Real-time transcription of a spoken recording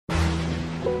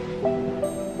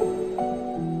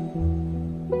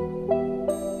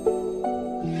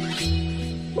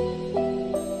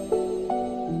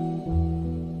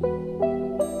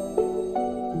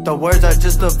The words are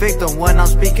just a victim when I'm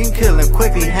speaking, killing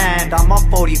quickly. Hand on my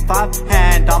 45,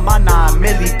 hand on my 9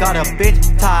 milli. Got a bitch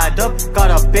tied up, got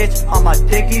a bitch on my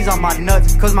dickies, on my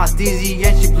nuts, cause my steezy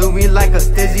and she blew me like a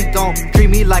stizzy. Don't treat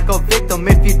me like a victim,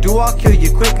 if you do I'll kill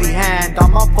you quickly. Hand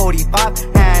on my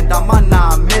 45, hand on my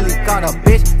 9 milli. Got a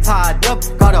bitch tied up,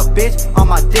 got a bitch on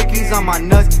my dickies, on my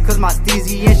nuts, cause my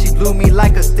steezy and she blew me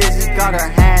like a stizzy. Got her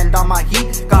hand on my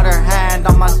heat, got her hand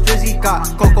on my strizzy. Got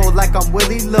cocoa like I'm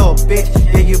Willie, little bitch,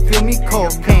 yeah you feel me?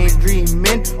 Cocaine,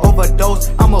 dreaming, overdose,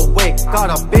 I'm awake. Got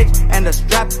a bitch and a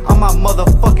strap on my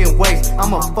motherfucking waist.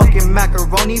 I'm a fucking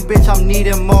macaroni, bitch, I'm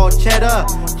needing more cheddar.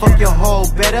 Fuck your hoe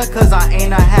better, cause I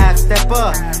ain't a half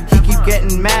stepper. He keep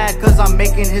getting mad, cause I'm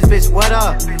making his bitch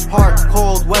wetter. Hard,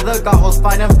 cold weather, got hoes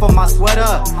fighting for my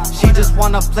sweater. She just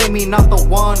wanna play me, not the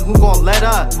one who gon' let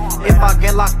her. If I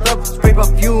get locked up, spray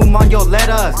perfume on your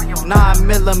letters.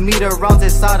 9mm rounds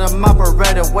inside of my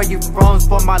Beretta. Where you from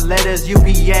for my letters,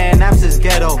 UPA and Ampz is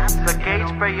ghetto. The gauge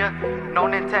sprayer, no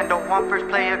Nintendo, one first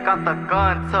player. Got the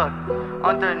gun tucked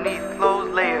underneath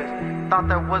clothes layers. Thought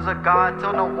there was a God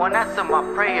till no one answered my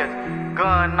prayers.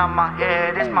 Gun on my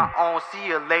head, it's my own, see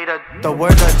you later. The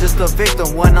words are just a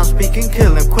victim when I'm speaking,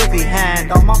 killing quickly.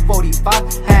 Hand on my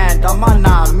 45, hand on my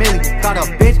 9 milli. Got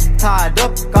a bitch tied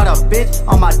up, got a bitch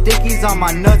on my dickies, on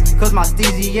my nuts, cause my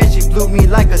steezy and she blew me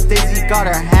like a stizzy. Got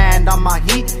her hand on my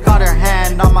heat, got her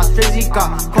hand on my strizzy.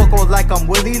 Got cocoa like I'm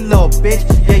Willie, little bitch,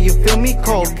 yeah you feel me?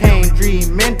 Cocaine,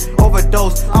 dreaming,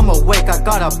 overdose, I'm awake. I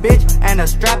got a bitch and a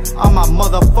strap on my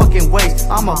motherfucking waist.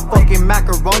 I'm a fucking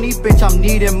macaroni, bitch, I'm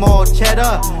needing more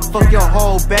cheddar. Fuck your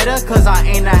hoe better, cause I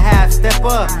ain't a half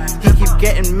stepper. He keep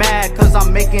getting mad, cause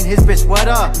I'm making his bitch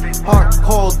wetter. Hard,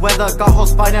 cold weather, got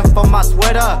hoes fighting for my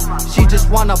sweater. She just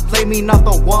wanna play me, not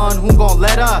the one who gon'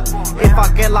 let her. If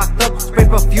I get locked up, spray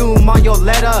perfume on your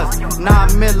letters.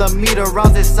 9mm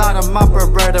rounds inside of my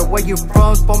Beretta. Where you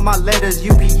from for my letters,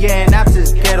 UPA and Ampz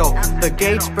is ghetto. The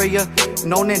gauge sprayer,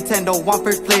 no Nintendo, one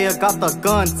first player. Got the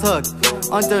gun tucked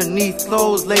underneath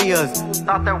clothes layers.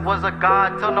 Thought there was a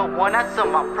God till no one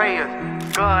answered my prayers.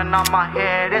 Gun on my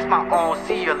head, it's my own,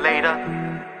 see you later.